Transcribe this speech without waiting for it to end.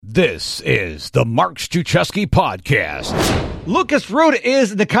This is the Mark Struczewski Podcast. Lucas Root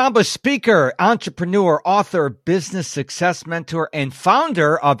is an accomplished speaker, entrepreneur, author, business success mentor, and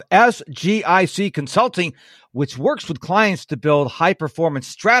founder of SGIC Consulting, which works with clients to build high-performance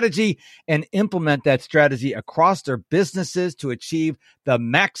strategy and implement that strategy across their businesses to achieve the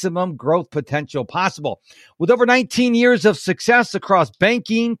maximum growth potential possible. With over 19 years of success across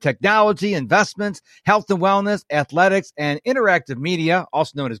banking, technology, investments, health and wellness, athletics, and interactive media,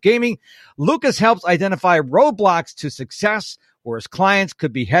 also known as gaming, Lucas helps identify roadblocks to success where his clients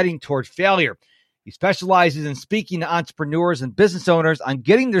could be heading toward failure. He specializes in speaking to entrepreneurs and business owners on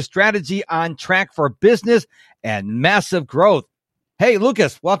getting their strategy on track for business and massive growth. Hey,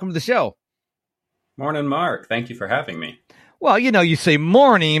 Lucas, welcome to the show. Morning, Mark. Thank you for having me. Well, you say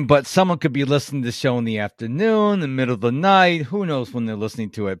morning, but someone could be listening to the show in the afternoon, the middle of the night. Who knows when they're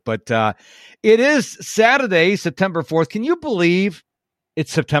listening to it? But it is Saturday, September 4th. Can you believe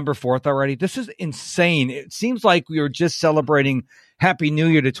it's September 4th already? This is insane. It seems like we were just celebrating Happy New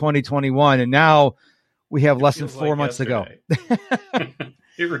Year to 2021, and now we have less than 4 months to go.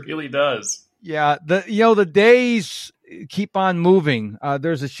 It really does. Yeah, the days keep on moving.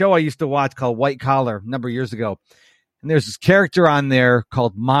 There's a show I used to watch called White Collar a number of years ago, and there's this character on there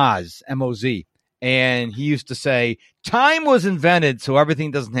called Moz, M-O-Z, and he used to say, time was invented so everything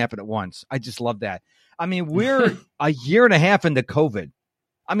doesn't happen at once. I just love that. I mean, we're a year and a half into COVID.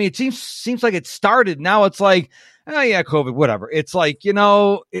 I mean, it seems like it started. Now it's like, oh, yeah, COVID, whatever. It's like,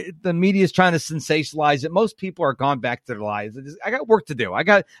 the media is trying to sensationalize it. Most people are gone back to their lives. I got work to do. I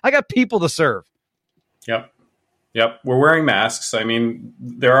got people to serve. Yep. We're wearing masks. I mean,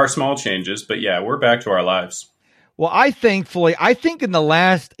 there are small changes, but yeah, we're back to our lives. Well, I think in the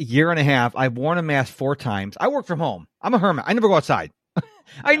last year and a half, I've worn a mask 4 times. I work from home. I'm a hermit. I never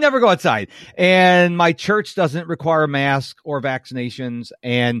go outside. And my church doesn't require a mask or vaccinations.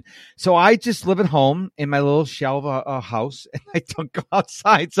 And so I just live at home in my little shell of a house, and I don't go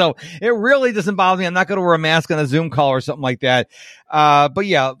outside. So it really doesn't bother me. I'm not going to wear a mask on a Zoom call or something like that. But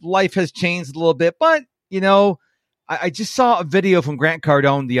yeah, life has changed a little bit. But, I just saw a video from Grant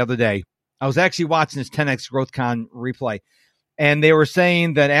Cardone the other day. I was actually watching this 10X GrowthCon replay. And they were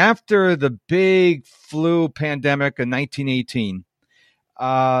saying that after the big flu pandemic in 1918,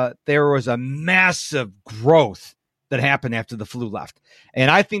 there was a massive growth that happened after the flu left.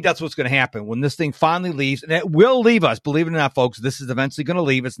 And I think that's what's going to happen when this thing finally leaves. And it will leave us. Believe it or not, folks, this is eventually going to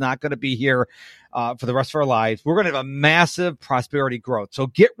leave. It's not going to be here for the rest of our lives. We're going to have a massive prosperity growth. So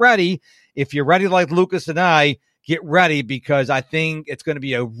get ready. If you're ready like Lucas and I, get ready, because I think it's going to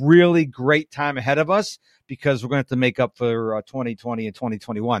be a really great time ahead of us, because we're going to have to make up for 2020 and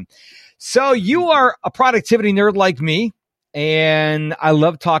 2021. So you are a productivity nerd like me. And I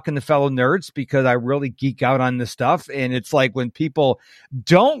love talking to fellow nerds because I really geek out on this stuff. And it's like when people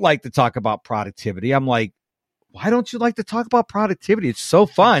don't like to talk about productivity, I'm like, why don't you like to talk about productivity? It's so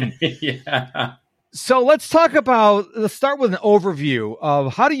fun. Yeah. So let's start with an overview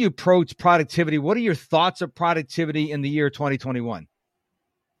of how do you approach productivity? What are your thoughts of productivity in the year 2021?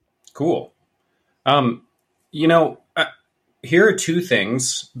 Cool. Here are 2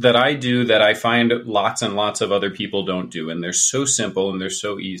 things that I do that I find lots and lots of other people don't do, and they're so simple and they're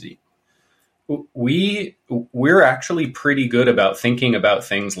so easy. We're actually pretty good about thinking about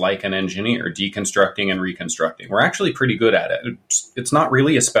things like an engineer, deconstructing and reconstructing. We're actually pretty good at it. It's not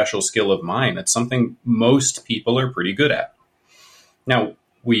really a special skill of mine. It's something most people are pretty good at. Now,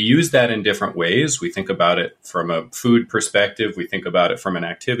 we use that in different ways. We think about it from a food perspective. We think about it from an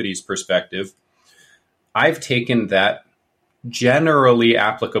activities perspective. I've taken that generally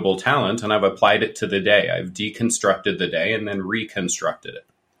applicable talent and I've applied it to the day. I've deconstructed the day and then reconstructed it.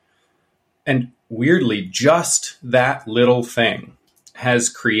 And weirdly, just that little thing has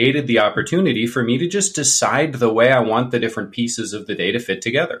created the opportunity for me to just decide the way I want the different pieces of the day to fit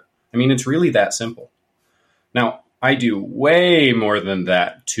together. I mean, it's really that simple. Now, I do way more than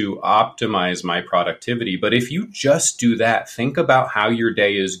that to optimize my productivity. But if you just do that, think about how your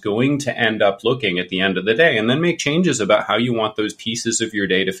day is going to end up looking at the end of the day, and then make changes about how you want those pieces of your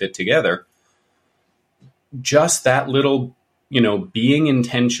day to fit together. Just that little, being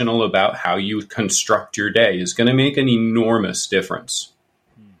intentional about how you construct your day is going to make an enormous difference.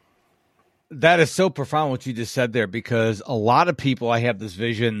 That is so profound what you just said there, because a lot of people, I have this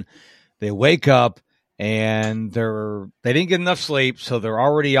vision, they wake up, and they didn't get enough sleep, so they're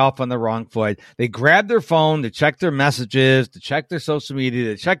already off on the wrong foot. They grab their phone to check their messages, to check their social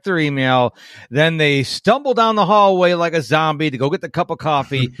media, to check their email. Then they stumble down the hallway like a zombie to go get the cup of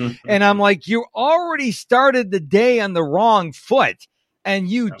coffee. And I'm like, you already started the day on the wrong foot, and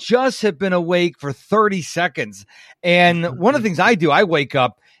you just have been awake for 30 seconds. And one of the things I do, I wake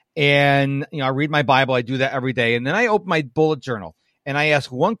up And, I read my Bible. I do that every day. And then I open my bullet journal and I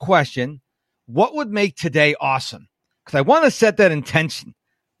ask one question: what would make today awesome? Because I want to set that intention.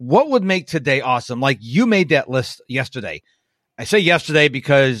 What would make today awesome? Like you made that list yesterday. I say yesterday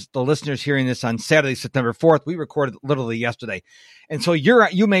because the listeners hearing this on Saturday, September 4th, we recorded literally yesterday. And so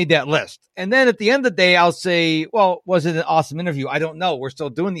you made that list. And then at the end of the day, I'll say, well, was it an awesome interview? I don't know. We're still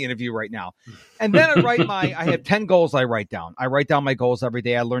doing the interview right now. And then I have 10 goals I write down. I write down my goals every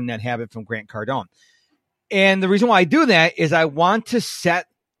day. I learned that habit from Grant Cardone. And the reason why I do that is I want to set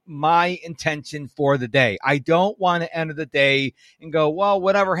my intention for the day. I don't want to end of the day and go, well,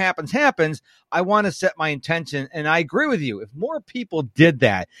 whatever happens, happens. I want to set my intention. And I agree with you. If more people did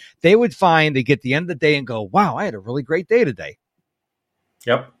that, they would find they get the end of the day and go, wow, I had a really great day today.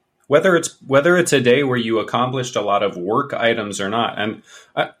 Yep. Whether it's a day where you accomplished a lot of work items or not. And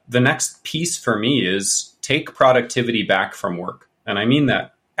the next piece for me is take productivity back from work. And I mean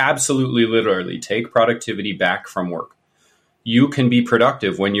that absolutely literally. Take productivity back from work. You can be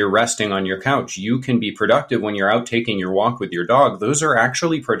productive when you're resting on your couch. You can be productive when you're out taking your walk with your dog. Those are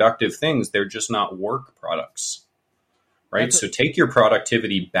actually productive things. They're just not work products, right? So take your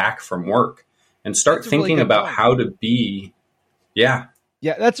productivity back from work and start thinking about how to be. Yeah.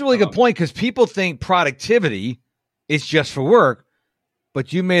 Yeah, that's a really good point because people think productivity is just for work,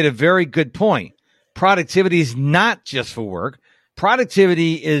 but you made a very good point. Productivity is not just for work.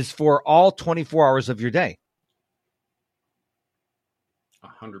 Productivity is for all 24 hours of your day.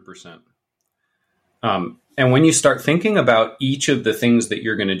 100%. And when you start thinking about each of the things that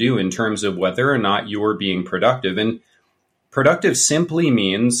you're going to do in terms of whether or not you're being productive, and productive simply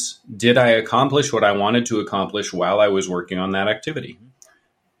means, did I accomplish what I wanted to accomplish while I was working on that activity?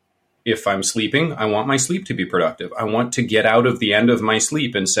 If I'm sleeping, I want my sleep to be productive. I want to get out of the end of my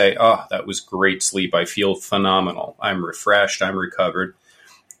sleep and say, oh, that was great sleep. I feel phenomenal. I'm refreshed. I'm recovered.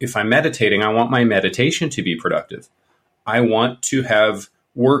 If I'm meditating, I want my meditation to be productive. I want to have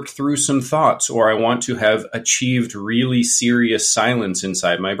worked through some thoughts, or I want to have achieved really serious silence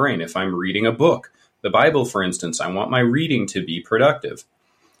inside my brain. If I'm reading a book, the Bible, for instance, I want my reading to be productive.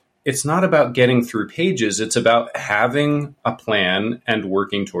 It's not about getting through pages. It's about having a plan and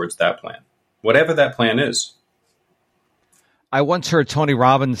working towards that plan, whatever that plan is. I once heard Tony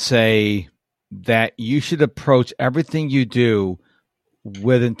Robbins say that you should approach everything you do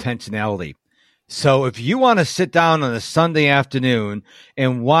with intentionality. So if you want to sit down on a Sunday afternoon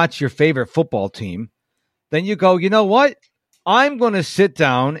and watch your favorite football team, then you go, you know what? I'm going to sit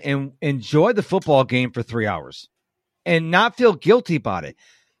down and enjoy the football game for 3 hours and not feel guilty about it.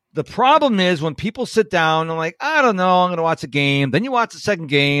 The problem is when people sit down and like, I don't know, I'm going to watch a game. Then you watch the second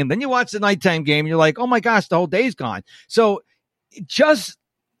game. Then you watch the nighttime game. And you're like, oh my gosh, the whole day's gone. So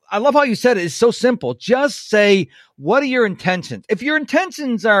I love how you said it. It's so simple. Just say, what are your intentions? If your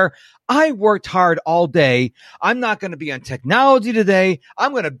intentions are, I worked hard all day. I'm not going to be on technology today.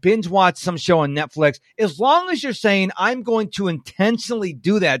 I'm going to binge watch some show on Netflix. As long as you're saying, I'm going to intentionally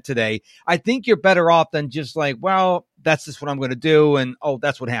do that today, I think you're better off than just like, well, that's just what I'm going to do. And, oh,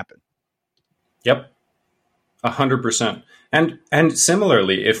 that's what happened. Yep. 100%. And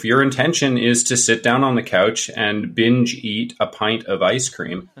similarly, if your intention is to sit down on the couch and binge eat a pint of ice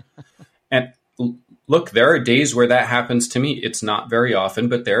cream, and look, there are days where that happens to me. It's not very often,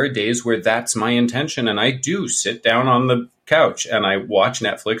 but there are days where that's my intention. And I do sit down on the couch and I watch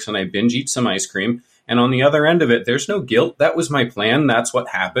Netflix and I binge eat some ice cream. And on the other end of it, there's no guilt. That was my plan. That's what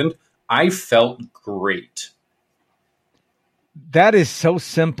happened. I felt great. That is so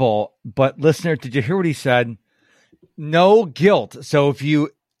simple. But listener, did you hear what he said? No guilt. So if you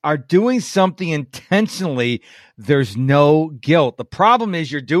are doing something intentionally, there's no guilt. The problem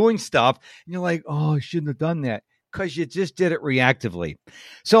is you're doing stuff and you're like, oh, I shouldn't have done that because you just did it reactively.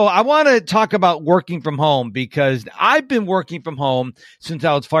 So I want to talk about working from home because I've been working from home since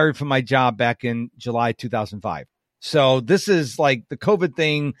I was fired from my job back in July 2005. So this is like the COVID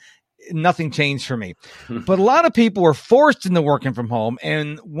thing. Nothing changed for me. But a lot of people were forced into working from home.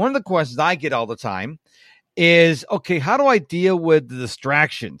 And one of the questions I get all the time is, okay, how do I deal with the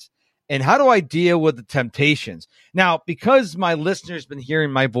distractions? And how do I deal with the temptations? Now, because my listeners been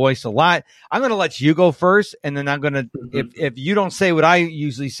hearing my voice a lot, I'm going to let you go first. And then I'm going to, if you don't say what I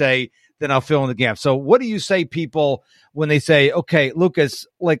usually say, then I'll fill in the gap. So what do you say people when they say, okay, Lucas,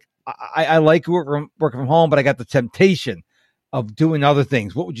 like I like working from home, but I got the temptation of doing other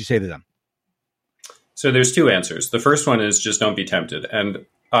things? What would you say to them? So there's two answers. The first one is just don't be tempted. And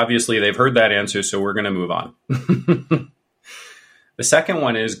obviously they've heard that answer, so we're going to move on. The second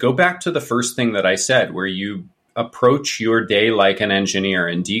one is go back to the first thing that I said, where you approach your day like an engineer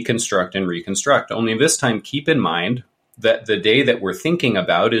and deconstruct and reconstruct. Only this time, keep in mind that the day that we're thinking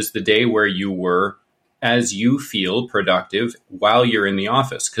about is the day where you were, as you feel, productive while you're in the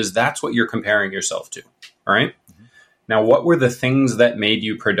office, because that's what you're comparing yourself to. All right. Now, what were the things that made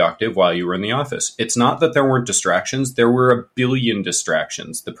you productive while you were in the office? It's not that there weren't distractions. There were a billion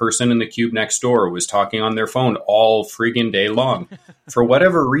distractions. The person in the cube next door was talking on their phone all friggin' day long. For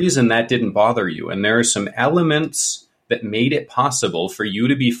whatever reason, that didn't bother you. And there are some elements that made it possible for you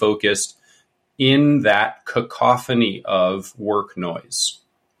to be focused in that cacophony of work noise.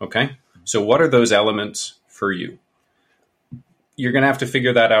 Okay? So what are those elements for you? You're going to have to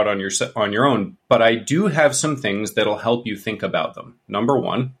figure that out on your own. But I do have some things that'll help you think about them. Number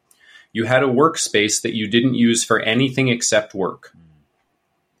one, you had a workspace that you didn't use for anything except work.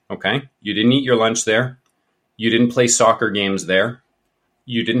 Okay? You didn't eat your lunch there. You didn't play soccer games there.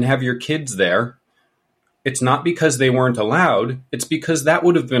 You didn't have your kids there. It's not because they weren't allowed. It's because that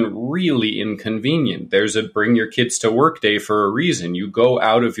would have been really inconvenient. There's a bring your kids to work day for a reason. You go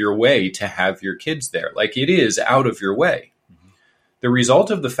out of your way to have your kids there. Like, it is out of your way. The result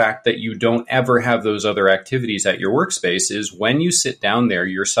of the fact that you don't ever have those other activities at your workspace is when you sit down there,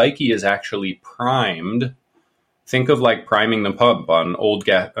 your psyche is actually primed. Think of like priming the pump on old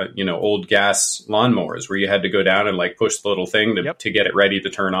gas lawnmowers where you had to go down and like push the little thing to get it ready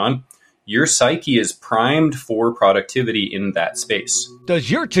to turn on. Your psyche is primed for productivity in that space. Does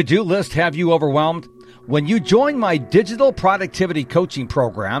your to-do list have you overwhelmed? When you join my digital productivity coaching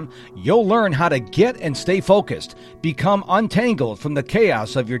program, you'll learn how to get and stay focused, become untangled from the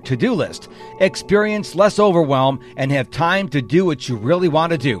chaos of your to-do list, experience less overwhelm, and have time to do what you really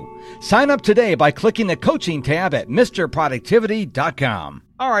want to do. Sign up today by clicking the coaching tab at MrProductivity.com.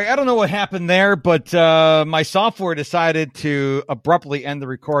 All right, I don't know what happened there, but my software decided to abruptly end the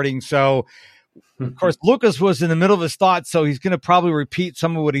recording. So, of course, Lucas was in the middle of his thoughts, so he's going to probably repeat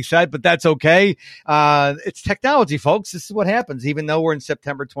some of what he said, but that's okay. It's technology, folks. This is what happens. Even though we're in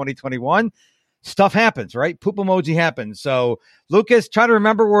September 2021, stuff happens, right? Poop emoji happens. So, Lucas, try to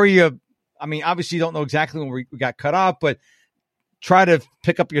remember where obviously you don't know exactly when we got cut off, but try to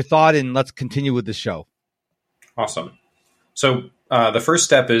pick up your thought and let's continue with the show. Awesome. So, the first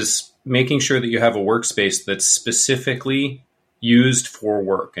step is making sure that you have a workspace that's specifically used for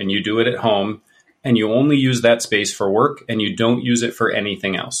work, and you do it at home, and you only use that space for work, and you don't use it for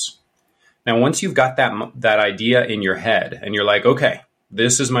anything else. Now, once you've got that idea in your head, and you're like, okay,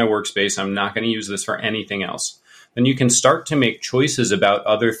 this is my workspace, I'm not going to use this for anything else, then you can start to make choices about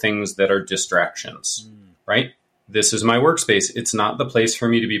other things that are distractions, right? This is my workspace. It's not the place for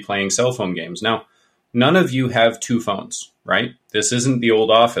me to be playing cell phone games. Now, none of you have two phones, right? This isn't the old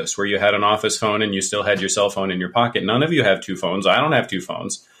office where you had an office phone and you still had your cell phone in your pocket. None of you have two phones. I don't have two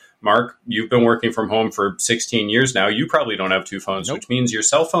phones. Mark, you've been working from home for 16 years now. You probably don't have two phones, Which means your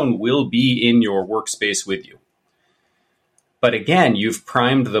cell phone will be in your workspace with you. But again, you've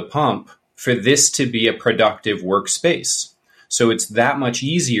primed the pump for this to be a productive workspace. So it's that much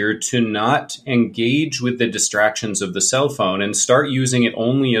easier to not engage with the distractions of the cell phone and start using it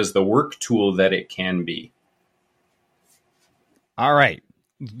only as the work tool that it can be. All right.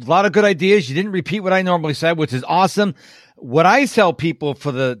 A lot of good ideas. You didn't repeat what I normally said, which is awesome. What I tell people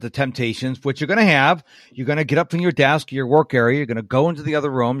for the temptations, which you're going to have, you're going to get up from your desk, your work area, you're going to go into the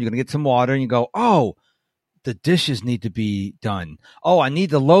other room, you're going to get some water, and you go, oh, the dishes need to be done. Oh, I need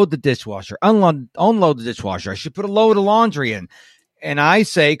to load the dishwasher, unload the dishwasher. I should put a load of laundry in. And I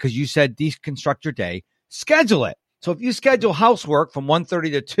say, because you said deconstruct your day, schedule it. So if you schedule housework from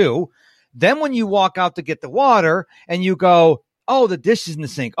 1:30 to 2, then when you walk out to get the water and you go, oh, the dish is in the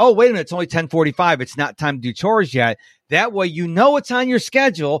sink. Oh, wait a minute. It's only 10:45. It's not time to do chores yet. That way, you know it's on your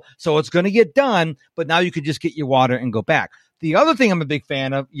schedule. So it's going to get done. But now you can just get your water and go back. The other thing I'm a big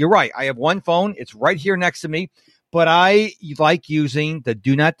fan of, you're right. I have one phone. It's right here next to me. But I like using the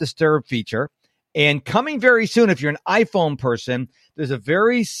Do Not Disturb feature. And coming very soon, if you're an iPhone person, there's a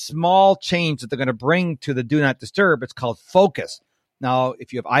very small change that they're going to bring to the Do Not Disturb. It's called Focus. Now,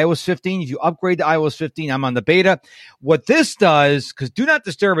 if you have iOS 15, if you upgrade to iOS 15, I'm on the beta. What this does, because Do Not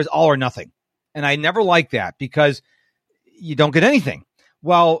Disturb is all or nothing. And I never like that because you don't get anything.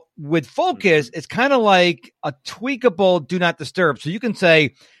 Well, with Focus, it's kind of like a tweakable Do Not Disturb. So you can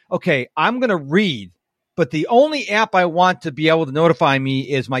say, okay, I'm going to read, but the only app I want to be able to notify me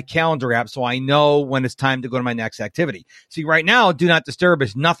is my calendar app. So I know when it's time to go to my next activity. See, right now, Do Not Disturb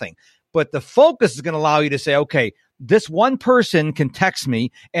is nothing. But the Focus is going to allow you to say, okay, this one person can text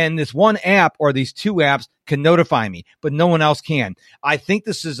me and this one app or these two apps can notify me, but no one else can. I think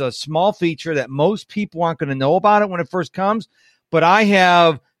this is a small feature that most people aren't going to know about it when it first comes, but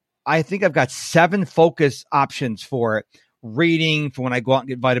I think I've got 7 focus options for it reading, for when I go out and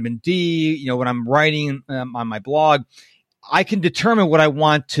get vitamin D, when I'm writing on my blog, I can determine what I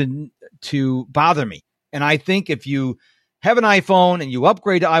want to bother me. And I think if you have an iPhone and you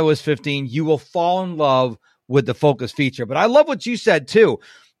upgrade to iOS 15, you will fall in love with the focus feature. But I love what you said too.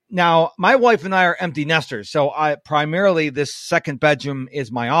 Now, my wife and I are empty nesters. So primarily this second bedroom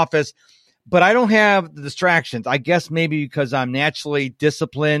is my office, but I don't have the distractions. I guess maybe because I'm naturally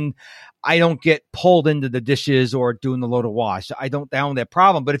disciplined, I don't get pulled into the dishes or doing the load of wash. I don't have that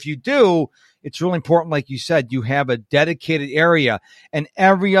problem. But if you do, it's really important, like you said, you have a dedicated area, and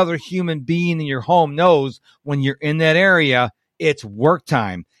every other human being in your home knows when you're in that area, it's work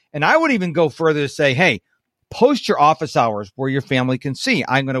time. And I would even go further to say, hey, post your office hours where your family can see.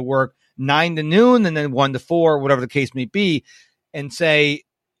 I'm going to work 9 to noon and then 1 to 4, whatever the case may be, and say,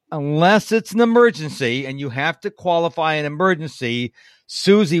 unless it's an emergency and you have to qualify an emergency,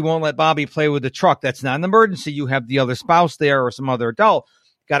 Susie won't let Bobby play with the truck. That's not an emergency. You have the other spouse there or some other adult.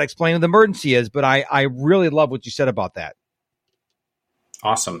 Got to explain what the emergency is. But I really love what you said about that.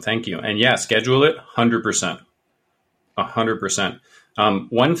 Awesome. Thank you. And yeah, schedule it 100%. 100%.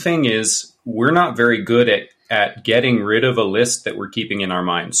 One thing is we're not very good at getting rid of a list that we're keeping in our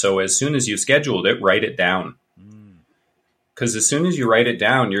mind. So as soon as you scheduled it, write it down. Because as soon as you write it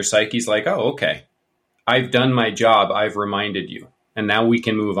down, your psyche's like, oh, okay, I've done my job. I've reminded you. And now we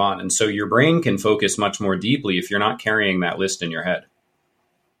can move on. And so your brain can focus much more deeply if you're not carrying that list in your head.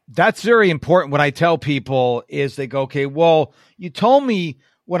 That's very important. What I tell people is they go, okay, well, you told me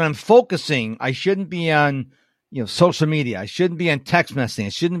when I'm focusing, I shouldn't be on social media. I shouldn't be on text messaging. I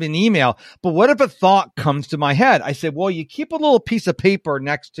shouldn't be in email. But what if a thought comes to my head? I said, well, you keep a little piece of paper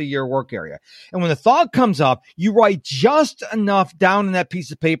next to your work area. And when the thought comes up, you write just enough down in that piece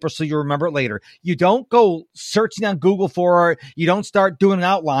of paper so you remember it later. You don't go searching on Google for it. You don't start doing an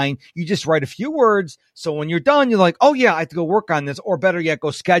outline. You just write a few words. So when you're done, you're like, oh yeah, I have to go work on this, or better yet,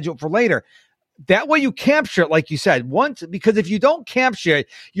 go schedule it for later. That way you capture it, like you said, once, because if you don't capture it,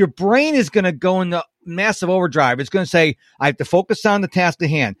 your brain is going to go into massive overdrive. It's going to say, I have to focus on the task at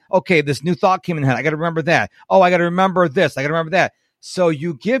hand. Okay, this new thought came in the head. I got to remember that. Oh, I got to remember this. I got to remember that. So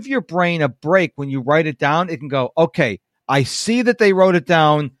you give your brain a break when you write it down. It can go, okay, I see that they wrote it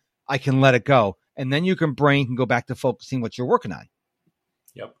down. I can let it go. And then brain can go back to focusing what you're working on.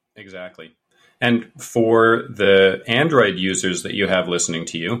 Yep, exactly. And for the Android users that you have listening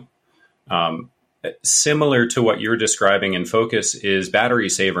to you, similar to what you're describing in Focus is battery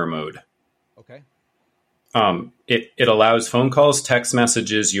saver mode. Okay. It allows phone calls, text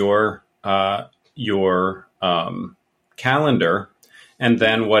messages, your calendar, and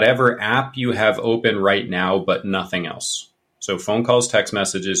then whatever app you have open right now, but nothing else. So phone calls, text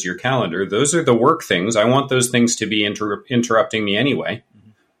messages, your calendar, those are the work things. I want those things to be interrupting me anyway,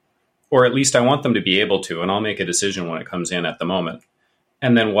 or at least I want them to be able to, and I'll make a decision when it comes in at the moment.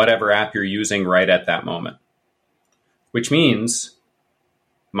 And then whatever app you're using right at that moment, which means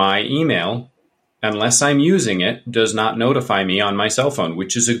my email, unless I'm using it, does not notify me on my cell phone,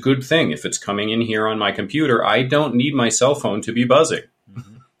 which is a good thing. If it's coming in here on my computer, I don't need my cell phone to be buzzing.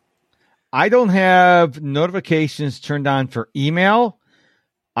 Mm-hmm. I don't have notifications turned on for email.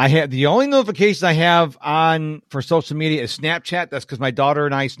 I have the only notification I have on for social media is Snapchat. That's because my daughter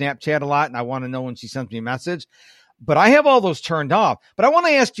and I Snapchat a lot, and I want to know when she sends me a message. But I have all those turned off. But I want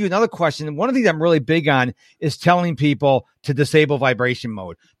to ask you another question. And one of the things I'm really big on is telling people to disable vibration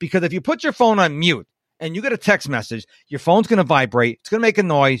mode. Because if you put your phone on mute and you get a text message, your phone's going to vibrate. It's going to make a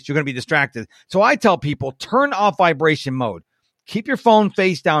noise. You're going to be distracted. So I tell people, turn off vibration mode. Keep your phone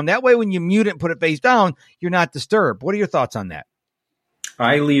face down. That way, when you mute it and put it face down, you're not disturbed. What are your thoughts on that?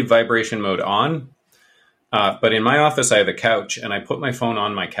 I leave vibration mode on. But in my office, I have a couch, and I put my phone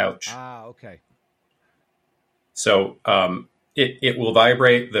on my couch. Ah, okay. So it will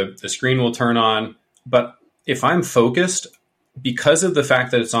vibrate, the screen will turn on. But if I'm focused, because of the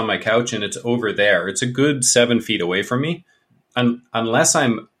fact that it's on my couch and it's over there, it's a good 7 feet away from me. Unless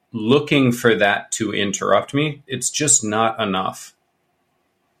I'm looking for that to interrupt me, it's just not enough.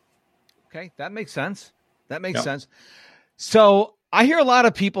 Okay, that makes sense. Sense. So I hear a lot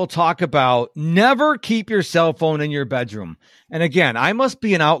of people talk about never keep your cell phone in your bedroom. And again, I must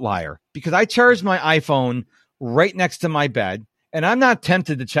be an outlier because I charge my iPhone right next to my bed, and I'm not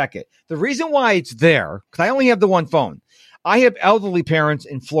tempted to check it. The reason why it's there, because I only have the one phone. I have elderly parents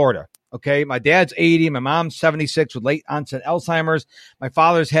in Florida. Okay. My dad's 80. My mom's 76 with late onset Alzheimer's. My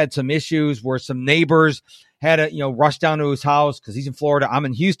father's had some issues where some neighbors had to, rush down to his house because he's in Florida. I'm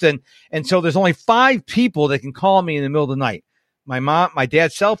in Houston. And so there's only 5 people that can call me in the middle of the night. My mom, my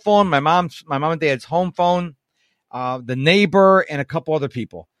dad's cell phone, my mom and dad's home phone, the neighbor, and a couple other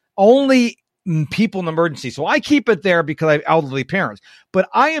people. Only people in emergency. So I keep it there because I have elderly parents. But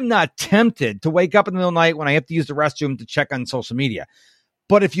I am not tempted to wake up in the middle of the night when I have to use the restroom to check on social media.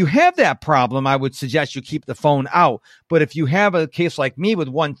 But if you have that problem, I would suggest you keep the phone out. But if you have a case like me with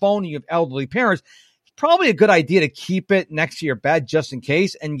one phone and you have elderly parents, it's probably a good idea to keep it next to your bed just in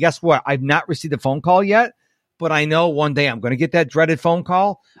case. And guess what? I've not received a phone call yet, but I know one day I'm going to get that dreaded phone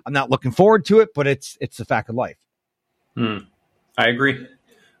call. I'm not looking forward to it, but it's the fact of life. I agree.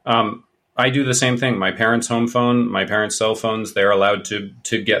 I do the same thing. My parents' home phone, my parents' cell phones, they're allowed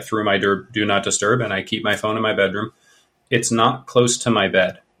to get through my do not disturb, and I keep my phone in my bedroom. It's not close to my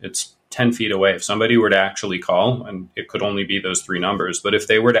bed. It's 10 feet away. If somebody were to actually call, and it could only be those 3 numbers, but if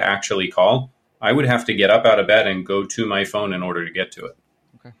they were to actually call, I would have to get up out of bed and go to my phone in order to get to it.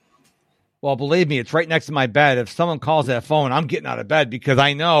 Okay. Well, believe me, it's right next to my bed. If someone calls that phone, I'm getting out of bed because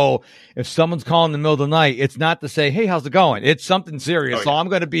I know if someone's calling in the middle of the night, it's not to say, hey, how's it going? It's something serious. So I'm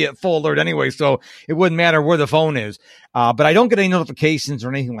going to be at full alert anyway. So it wouldn't matter where the phone is. But I don't get any notifications or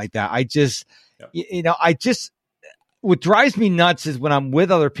anything like that. I just, what drives me nuts is when I'm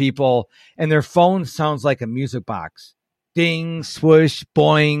with other people and their phone sounds like a music box. Ding, swoosh,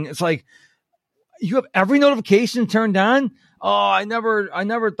 boing. It's like, you have every notification turned on. Oh, I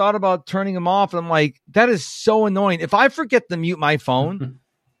never thought about turning them off. I'm like, that is so annoying. If I forget to mute my phone,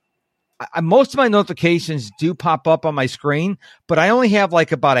 most of my notifications do pop up on my screen, but I only have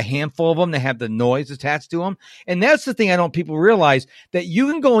like about a handful of them that have the noise attached to them. And that's the thing I don't people realize, that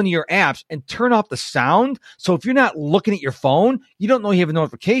you can go into your apps and turn off the sound. So if you're not looking at your phone, you don't know you have a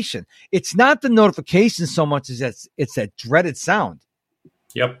notification. It's not the notification so much as it's that dreaded sound.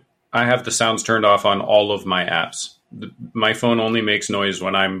 Yep. I have the sounds turned off on all of my apps. My phone only makes noise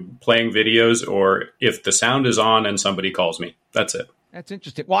when I'm playing videos or if the sound is on and somebody calls me. That's it. That's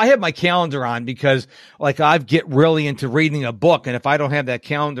interesting. Well, I have my calendar on because like I get really into reading a book. And if I don't have that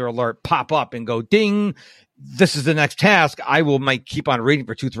calendar alert pop up and go ding, this is the next task, I might keep on reading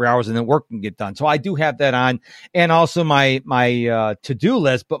for 2-3 hours and then work can get done. So I do have that on, and also my to-do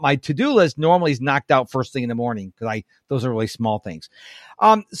list, but my to-do list normally is knocked out first thing in the morning because those are really small things.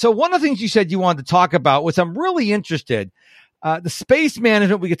 So one of the things you said you wanted to talk about, which I'm really interested, the space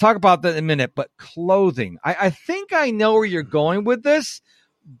management, we could talk about that in a minute, but clothing. I think I know where you're going with this,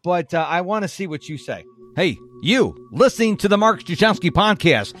 but I want to see what you say. Hey, you listening to the Mark Struczewski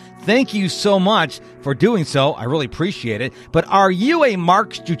podcast. Thank you so much for doing so. I really appreciate it. But are you a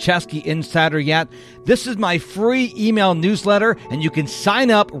Mark Struczewski insider yet? This is my free email newsletter, and you can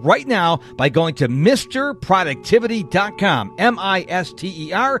sign up right now by going to MrProductivity.com.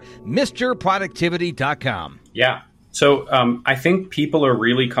 MISTER, MrProductivity.com. Yeah. So I think people are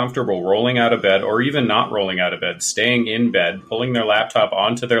really comfortable rolling out of bed or even not rolling out of bed, staying in bed, pulling their laptop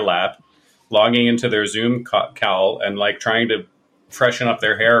onto their lap, logging into their Zoom call and like trying to freshen up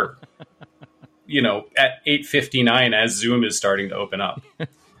their hair, at 8:59 as Zoom is starting to open up.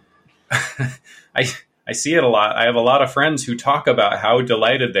 I see it a lot. I have a lot of friends who talk about how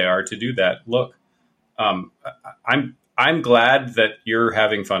delighted they are to do that. Look, I'm glad that you're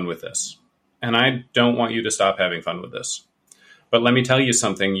having fun with this, and I don't want you to stop having fun with this. But let me tell you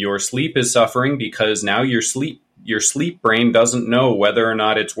something. Your sleep is suffering because now your sleep brain doesn't know whether or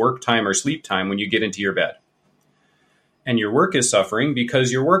not it's work time or sleep time when you get into your bed. And your work is suffering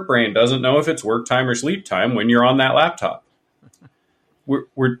because your work brain doesn't know if it's work time or sleep time when you're on that laptop.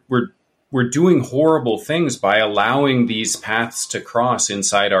 We're doing horrible things by allowing these paths to cross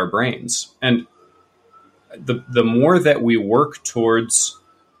inside our brains. And the more that we work towards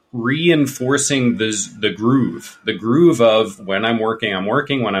reinforcing the groove of when I'm working, I'm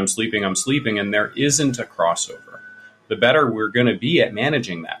working, when I'm sleeping, and there isn't a crossover, the better we're going to be at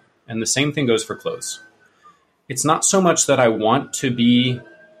managing that. And the same thing goes for clothes. It's not so much that I want to be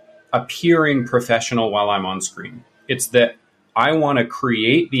appearing professional while I'm on screen. It's that I want to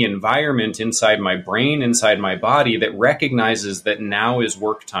create the environment inside my brain, inside my body that recognizes that now is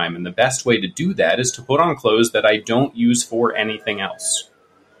work time. And the best way to do that is to put on clothes that I don't use for anything else.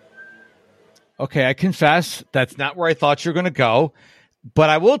 Okay, I confess that's not where I thought you were going to go, but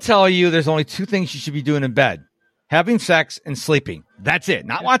I will tell you there's only 2 things you should be doing in bed: having sex and sleeping. That's it.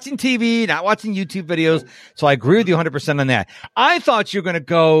 Not watching TV, not watching YouTube videos. So I agree with you 100% on that. I thought you were going to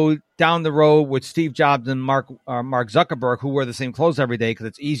go down the road with Steve Jobs and Mark Zuckerberg, who wear the same clothes every day because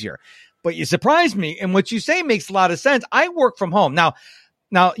it's easier. But you surprised me, and what you say makes a lot of sense. I work from home. Now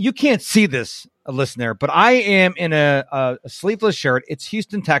you can't see this, listener, but I am in a sleeveless shirt. It's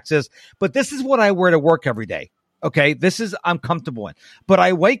Houston, Texas, but this is what I wear to work every day. Okay, I'm comfortable in. But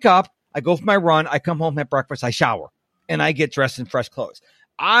I wake up, I go for my run, I come home, have breakfast, I shower, and I get dressed in fresh clothes.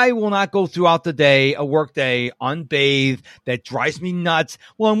 I will not go throughout the day, a work day, unbathed. That drives me nuts.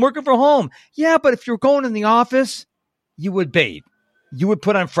 Well, I'm working from home. Yeah, but if you're going in the office, you would bathe. You would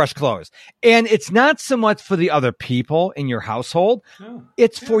put on fresh clothes. And it's not so much for the other people in your household. Oh,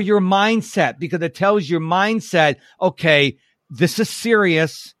 it's for your mindset, because it tells your mindset, okay, this is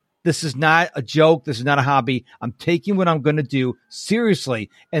serious. This is not a joke. This is not a hobby. I'm taking what I'm going to do seriously.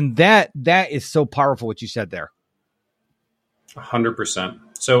 And that is so powerful, what you said there. 100%.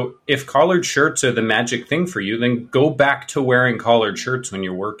 So if collared shirts are the magic thing for you, then go back to wearing collared shirts when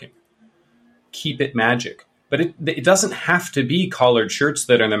you're working. Keep it magic. But it doesn't have to be collared shirts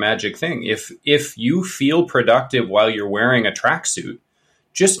that are the magic thing. If you feel productive while you're wearing a tracksuit,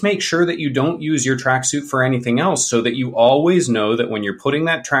 just make sure that you don't use your tracksuit for anything else, so that you always know that when you're putting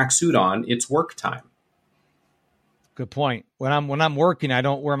that tracksuit on, it's work time. Good point. When I'm working, I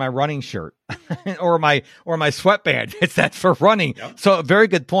don't wear my running shirt or my sweatband. That's for running. Yep. So very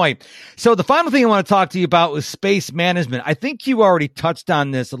good point. So the final thing I want to talk to you about was space management. I think you already touched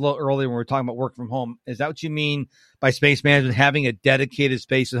on this a little earlier when we were talking about work from home. Is that what you mean by space management, having a dedicated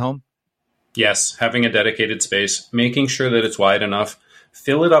space at home? Yes, having a dedicated space, making sure that it's wide enough.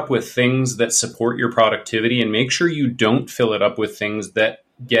 Fill it up with things that support your productivity, and make sure you don't fill it up with things that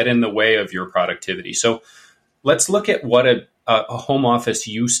get in the way of your productivity. So let's look at what a home office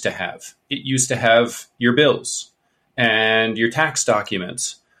used to have. It used to have your bills and your tax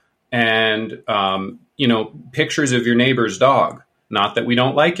documents and, pictures of your neighbor's dog. Not that we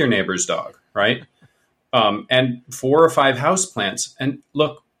don't like your neighbor's dog, right? And 4 or 5 houseplants. And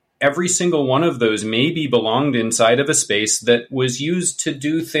look, every single one of those maybe belonged inside of a space that was used to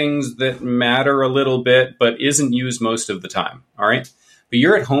do things that matter a little bit, but isn't used most of the time. All right. But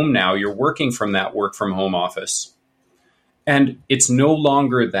you're at home now, you're working from that work from home office. And it's no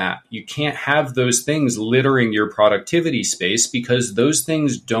longer that. You can't have those things littering your productivity space, because those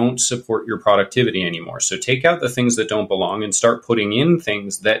things don't support your productivity anymore. So take out the things that don't belong and start putting in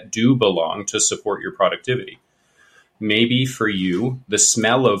things that do belong to support your productivity. Maybe for you, the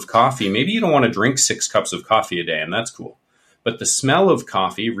smell of coffee, maybe you don't want to drink 6 cups of coffee a day, and that's cool. But the smell of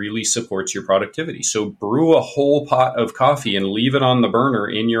coffee really supports your productivity. So brew a whole pot of coffee and leave it on the burner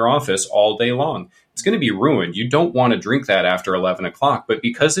in your office all day long. It's going to be ruined. You don't want to drink that after 11 o'clock, but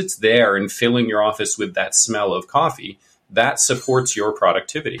because it's there and filling your office with that smell of coffee, that supports your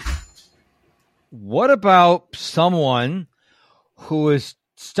productivity. What about someone who is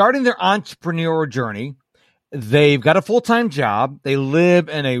starting their entrepreneurial journey? They've got a full-time job. They live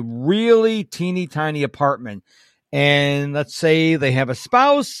in a really teeny tiny apartment. And let's say they have a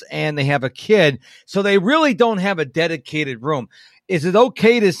spouse and they have a kid, so they really don't have a dedicated room. Is it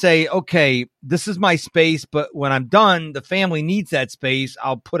okay to say, okay, this is my space, but when I'm done, the family needs that space,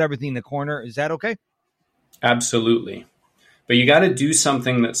 I'll put everything in the corner? Is that okay? Absolutely. But you got to do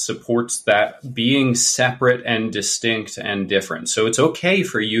something that supports that being separate and distinct and different. So it's okay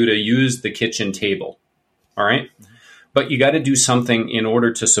for you to use the kitchen table. All right. But you got to do something in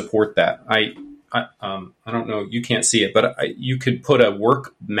order to support that. I don't know, you can't see it, but you could put a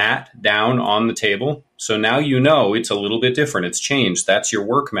work mat down on the table. So now you know it's a little bit different. It's changed. That's your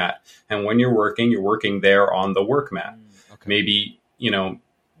work mat. And when you're working there on the work mat. Okay. Maybe,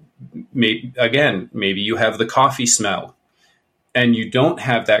 maybe you have the coffee smell and you don't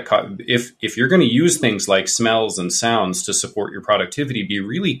have that. If you're going to use things like smells and sounds to support your productivity, be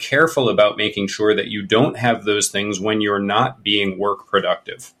really careful about making sure that you don't have those things when you're not being work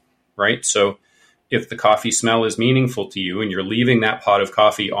productive, right? So if the coffee smell is meaningful to you and you're leaving that pot of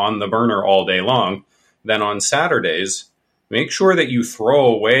coffee on the burner all day long, then on Saturdays, make sure that you throw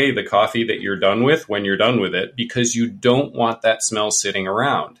away the coffee that you're done with when you're done with it, because you don't want that smell sitting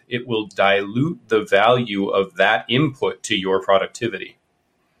around. It will dilute the value of that input to your productivity.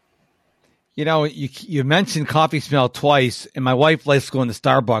 You mentioned coffee smell twice, and my wife likes going to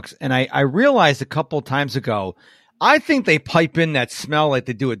Starbucks, and I realized a couple of times ago, I think they pipe in that smell like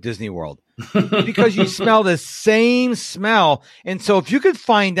they do at Disney World. Because you smell the same smell. And so if you could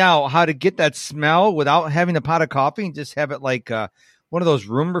find out how to get that smell without having a pot of coffee and just have it like one of those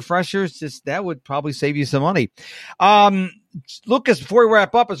room refreshers, that would probably save you some money. Lucas, before we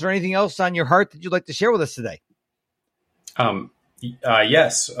wrap up, is there anything else on your heart that you'd like to share with us today?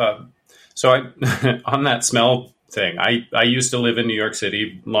 Yes. So on that smell thing, I used to live in New York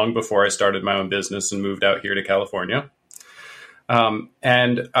City long before I started my own business and moved out here to California.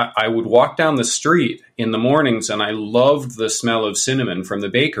 And I would walk down the street in the mornings, and I loved the smell of cinnamon from the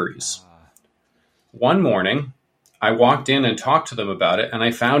bakeries. One morning, I walked in and talked to them about it, and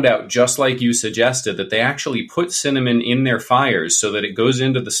I found out, just like you suggested, that they actually put cinnamon in their fires so that it goes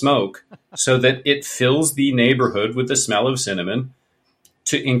into the smoke, so that it fills the neighborhood with the smell of cinnamon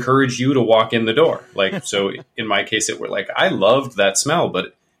to encourage you to walk in the door. Like, so in my case, it were like, I loved that smell,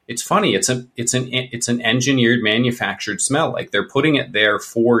 but it's funny. It's an engineered, manufactured smell. Like they're putting it there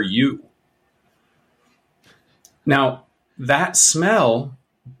for you. Now that smell,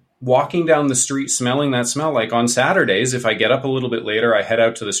 walking down the street, smelling that smell, like on Saturdays, if I get up a little bit later, I head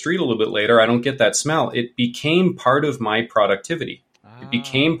out to the street a little bit later, I don't get that smell. It became part of my productivity. It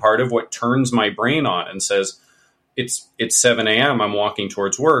became part of what turns my brain on and says, it's 7 a.m. I'm walking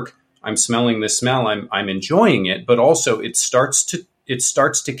towards work. I'm smelling this smell. I'm enjoying it, but also it starts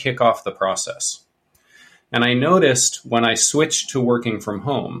to kick off the process. And I noticed when I switched to working from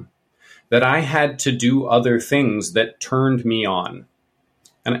home that I had to do other things that turned me on.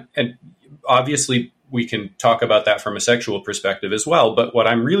 And obviously we can talk about that from a sexual perspective as well. But what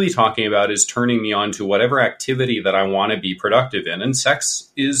I'm really talking about is turning me on to whatever activity that I want to be productive in. And sex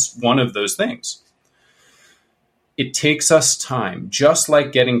is one of those things. It takes us time, just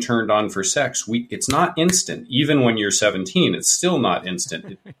like getting turned on for sex. It's not instant. Even when you're 17, it's still not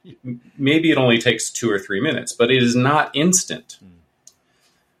instant. Maybe it only takes 2 or 3 minutes, but it is not instant.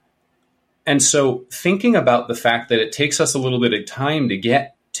 And so thinking about the fact that it takes us a little bit of time to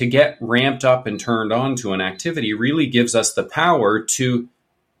get ramped up and turned on to an activity really gives us the power to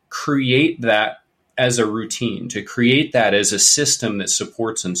create that as a routine, to create that as a system that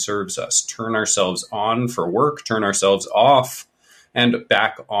supports and serves us, turn ourselves on for work, turn ourselves off and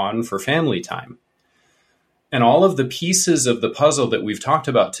back on for family time. And all of the pieces of the puzzle that we've talked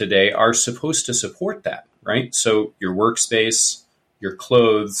about today are supposed to support that, right? So your workspace, your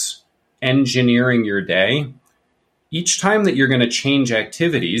clothes, engineering your day. Each time that you're going to change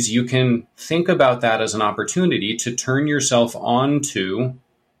activities, you can think about that as an opportunity to turn yourself on to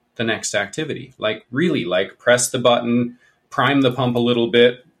the next activity. Like really, like press the button, prime the pump a little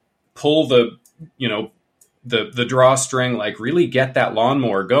bit, pull the drawstring, like really get that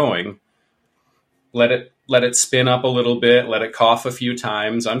lawnmower going. Let it spin up a little bit, let it cough a few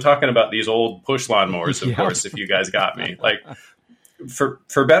times. I'm talking about these old push lawnmowers, of course, if you guys got me. Like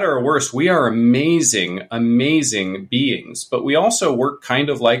for better or worse, we are amazing, amazing beings, but we also work kind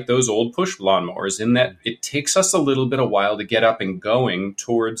of like those old push lawnmowers in that it takes us a little bit of while to get up and going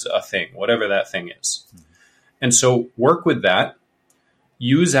towards a thing, whatever that thing is. And so work with that,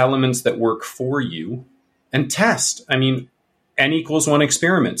 use elements that work for you, and test. I mean, N=1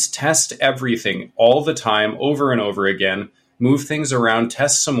 experiments. Test everything all the time, over and over again. Move things around,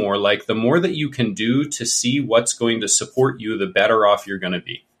 test some more. Like the more that you can do to see what's going to support you, the better off you're going to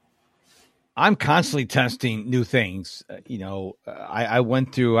be. I'm constantly testing new things. I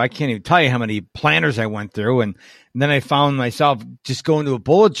went through, I can't even tell you how many planners I went through. And then I found myself just going to a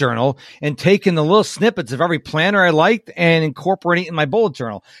bullet journal and taking the little snippets of every planner I liked and incorporating it in my bullet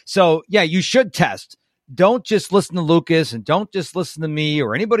journal. So yeah, you should test. Don't just listen to Lucas and don't just listen to me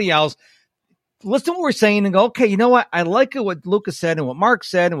or anybody else. Listen to what we're saying and go, okay, you know what? I like it what Lucas said and what Mark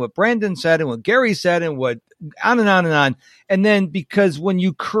said and what Brandon said and what Gary said and what on and on and on. And then because when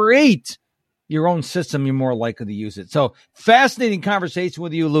you create your own system, you're more likely to use it. So fascinating conversation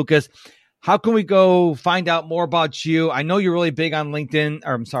with you, Lucas. How can we go find out more about you? I know you're really big on LinkedIn,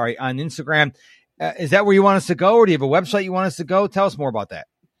 or I'm sorry, on Instagram. Is that where you want us to go, or do you have a website you want us to go? Tell us more about that.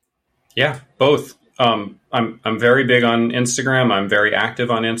 Yeah, both. I'm very big on Instagram. I'm very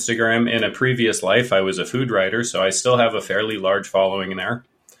active on Instagram. In a previous life, I was a food writer, so I still have a fairly large following there.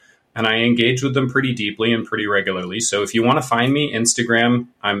 And I engage with them pretty deeply and pretty regularly. So if you want to find me, Instagram,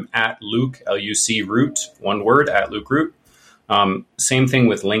 I'm at Luke, L-U-C Root, one word, at Luke Root. Same thing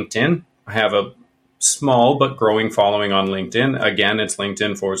with LinkedIn. I have a small but growing following on LinkedIn. Again, it's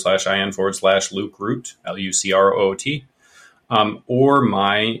LinkedIn/IN/Luke Root, Lucroot. Or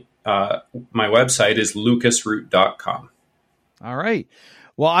my website is lucasroot.com. All right.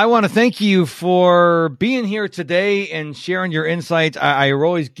 Well, I want to thank you for being here today and sharing your insights. I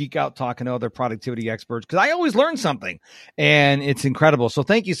always geek out talking to other productivity experts because I always learn something, and it's incredible. So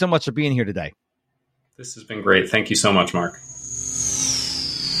thank you so much for being here today. This has been great. Thank you so much, Mark.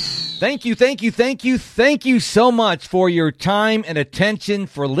 Thank you so much for your time and attention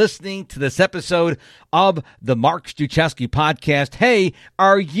for listening to this episode of the Mark Struczewski podcast. Hey,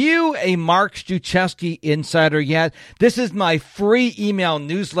 are you a Mark Struczewski insider yet? This is my free email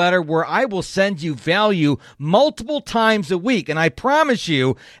newsletter where I will send you value multiple times a week. And I promise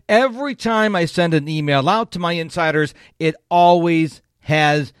you, every time I send an email out to my insiders, it always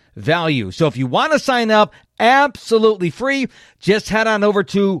has value. So if you want to sign up, absolutely free, just head on over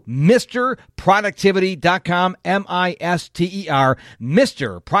to MrProductivity.com, MISTER,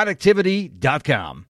 MrProductivity.com.